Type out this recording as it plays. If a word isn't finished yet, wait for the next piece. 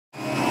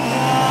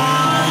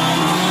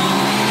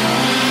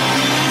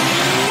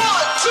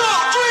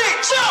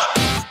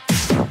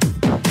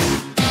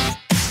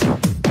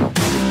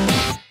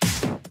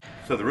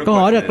Câu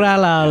hỏi đặt ra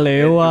là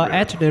liệu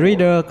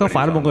DeRitter có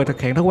phải là một người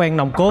thực hiện thói quen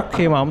nòng cốt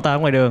khi mà ông ta ở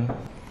ngoài đường?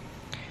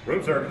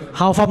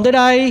 Hầu phòng tới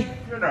đây.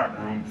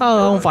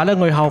 Không phải là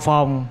người hầu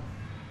phòng.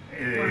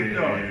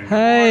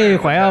 Hey,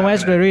 khỏe không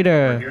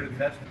DeRitter?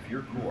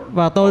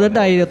 Và tôi đến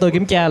đây tôi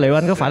kiểm tra liệu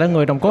anh có phải là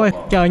người nòng cốt hay.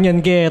 Trời,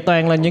 nhìn kìa,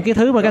 toàn là những cái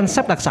thứ mà anh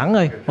sắp đặt sẵn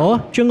rồi. Ủa,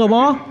 Jungle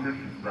Mall?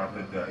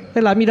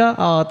 Thế làm gì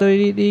đó?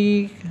 Tôi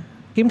đi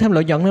kiếm thêm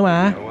lợi nhuận nữa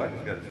mà.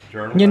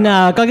 Nhìn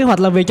nè, có kế hoạch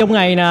làm việc trong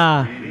ngày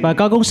nè, và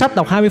có cuốn sách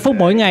đọc 20 phút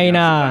mỗi ngày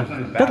nè,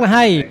 rất là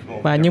hay.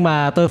 Nhưng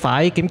mà tôi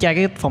phải kiểm tra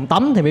cái phòng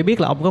tắm thì mới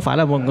biết là ông có phải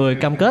là một người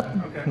cam kết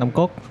nòng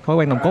cốt, thói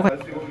quen nòng cốt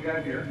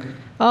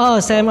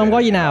hay. Xem ông có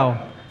gì nào.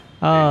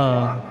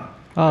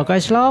 Có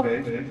ice lock,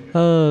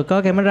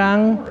 có kem đánh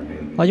răng.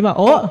 Nhưng mà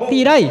cái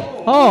gì đây?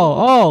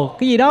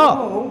 Cái gì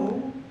đó?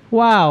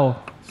 Wow.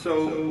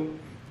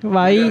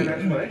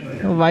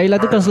 Vậy là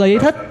tôi cần lời giải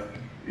thích.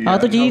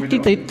 Tôi chỉ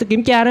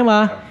kiểm tra đấy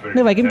mà.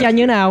 Nếu vậy kiểm tra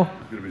như thế nào?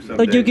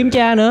 Tôi chưa kiểm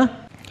tra nữa.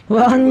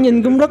 Anh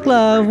nhìn cũng rất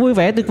là vui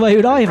vẻ tuyệt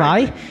vời đó thì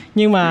phải.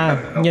 Nhưng mà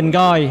nhìn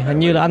coi, hình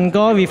như là anh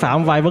có vi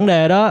phạm vài vấn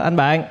đề đó anh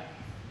bạn.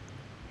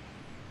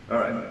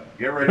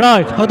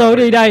 Rồi, thôi tôi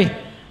đi đây.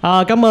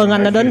 Cảm ơn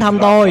anh đã đến thăm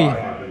tôi.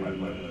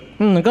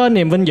 Có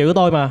niềm vinh dự của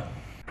tôi mà.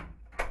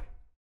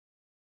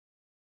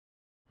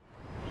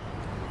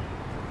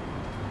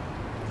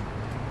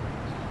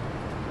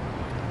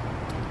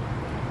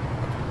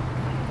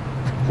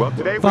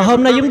 Và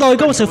hôm nay chúng tôi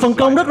có một sự phân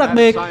công rất đặc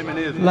biệt.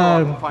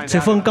 Là sự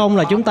phân công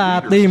là chúng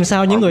ta tìm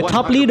sao những người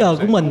top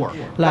leader của mình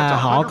là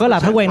họ có là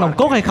thói quen nòng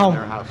cốt hay không.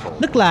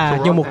 Tức là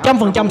dùng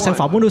 100% sản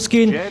phẩm của Nu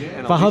Skin.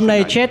 Và hôm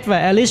nay Chet và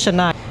Alice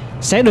and I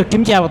sẽ được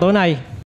kiểm tra vào tối nay.